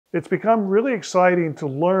It's become really exciting to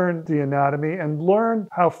learn the anatomy and learn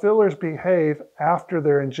how fillers behave after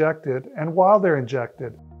they're injected and while they're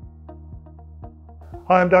injected.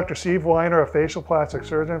 Hi, I'm Dr. Steve Weiner, a facial plastic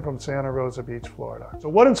surgeon from Santa Rosa Beach, Florida. So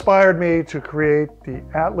what inspired me to create the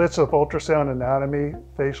Atlas of Ultrasound Anatomy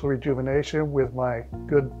Facial Rejuvenation with my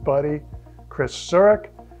good buddy, Chris Surek?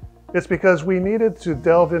 It's because we needed to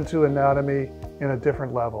delve into anatomy in a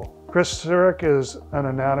different level. Chris Surek is an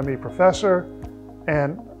anatomy professor,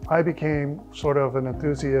 and I became sort of an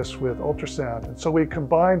enthusiast with ultrasound. And so we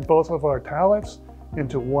combined both of our talents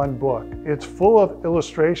into one book. It's full of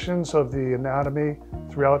illustrations of the anatomy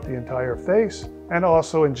throughout the entire face and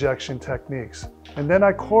also injection techniques. And then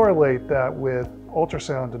I correlate that with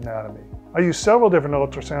ultrasound anatomy. I use several different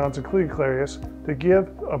ultrasounds, including Clarius, to give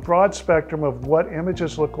a broad spectrum of what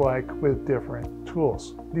images look like with different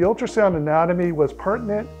tools. The ultrasound anatomy was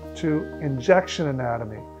pertinent to injection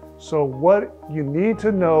anatomy. So what you need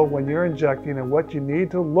to know when you're injecting and what you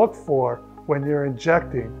need to look for when you're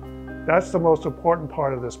injecting, that's the most important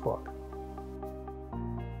part of this book.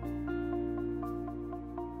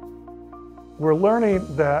 We're learning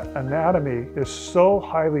that anatomy is so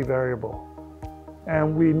highly variable.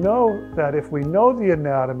 And we know that if we know the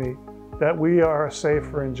anatomy, that we are a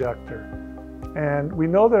safer injector. And we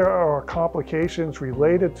know there are complications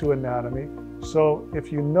related to anatomy. So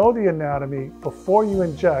if you know the anatomy before you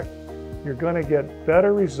inject, you're going to get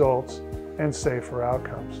better results and safer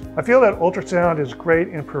outcomes. I feel that ultrasound is great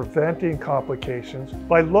in preventing complications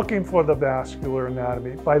by looking for the vascular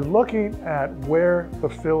anatomy, by looking at where the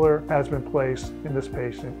filler has been placed in this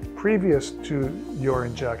patient previous to your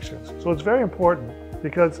injections. So it's very important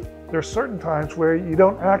because there are certain times where you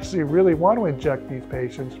don't actually really want to inject these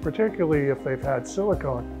patients, particularly if they've had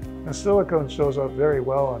silicone. And silicone shows up very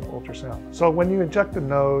well on ultrasound. So when you inject the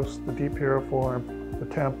nose, the deep piriform, the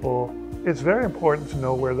temple, it's very important to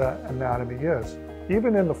know where that anatomy is,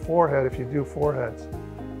 even in the forehead if you do foreheads.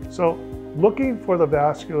 So looking for the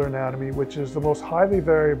vascular anatomy, which is the most highly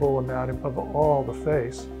variable anatomy of all the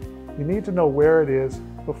face, you need to know where it is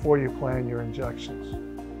before you plan your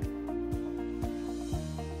injections.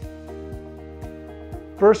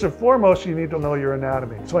 First and foremost, you need to know your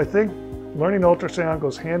anatomy. So I think learning ultrasound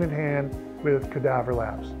goes hand in hand with cadaver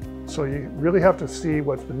labs. So you really have to see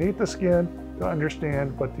what's beneath the skin to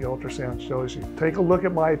understand what the ultrasound shows you. Take a look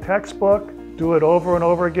at my textbook, do it over and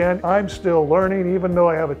over again. I'm still learning even though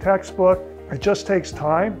I have a textbook. It just takes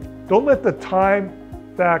time. Don't let the time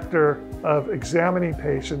factor of examining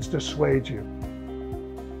patients dissuade you.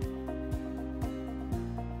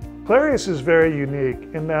 Clarius is very unique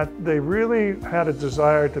in that they really had a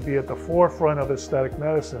desire to be at the forefront of aesthetic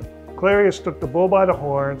medicine. Clarius took the bull by the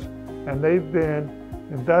horns, and they've been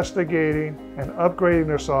investigating and upgrading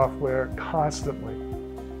their software constantly.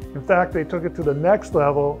 In fact, they took it to the next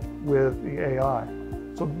level with the AI.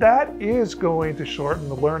 So that is going to shorten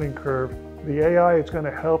the learning curve. The AI is going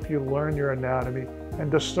to help you learn your anatomy and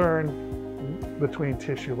discern between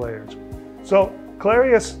tissue layers. So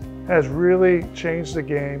Clarius has really changed the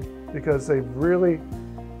game because they've really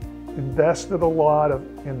invested a lot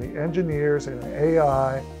in the engineers and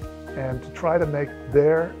AI and to try to make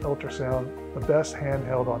their ultrasound the best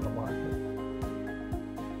handheld on the market.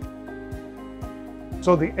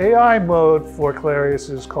 So the AI mode for Clarius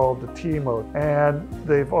is called the T mode, and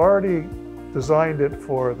they've already designed it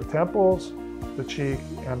for the temples, the cheek,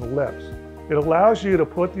 and the lips. It allows you to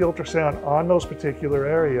put the ultrasound on those particular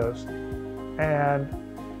areas, and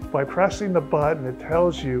by pressing the button, it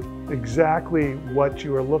tells you exactly what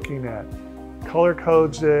you are looking at. Color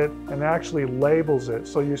codes it and actually labels it.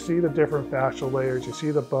 So you see the different fascial layers, you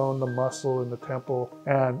see the bone, the muscle in the temple,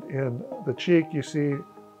 and in the cheek you see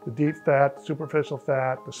the deep fat, superficial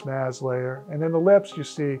fat, the SMAS layer, and in the lips you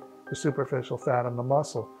see the superficial fat and the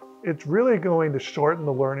muscle. It's really going to shorten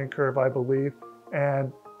the learning curve, I believe,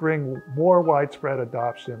 and bring more widespread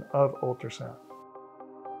adoption of ultrasound.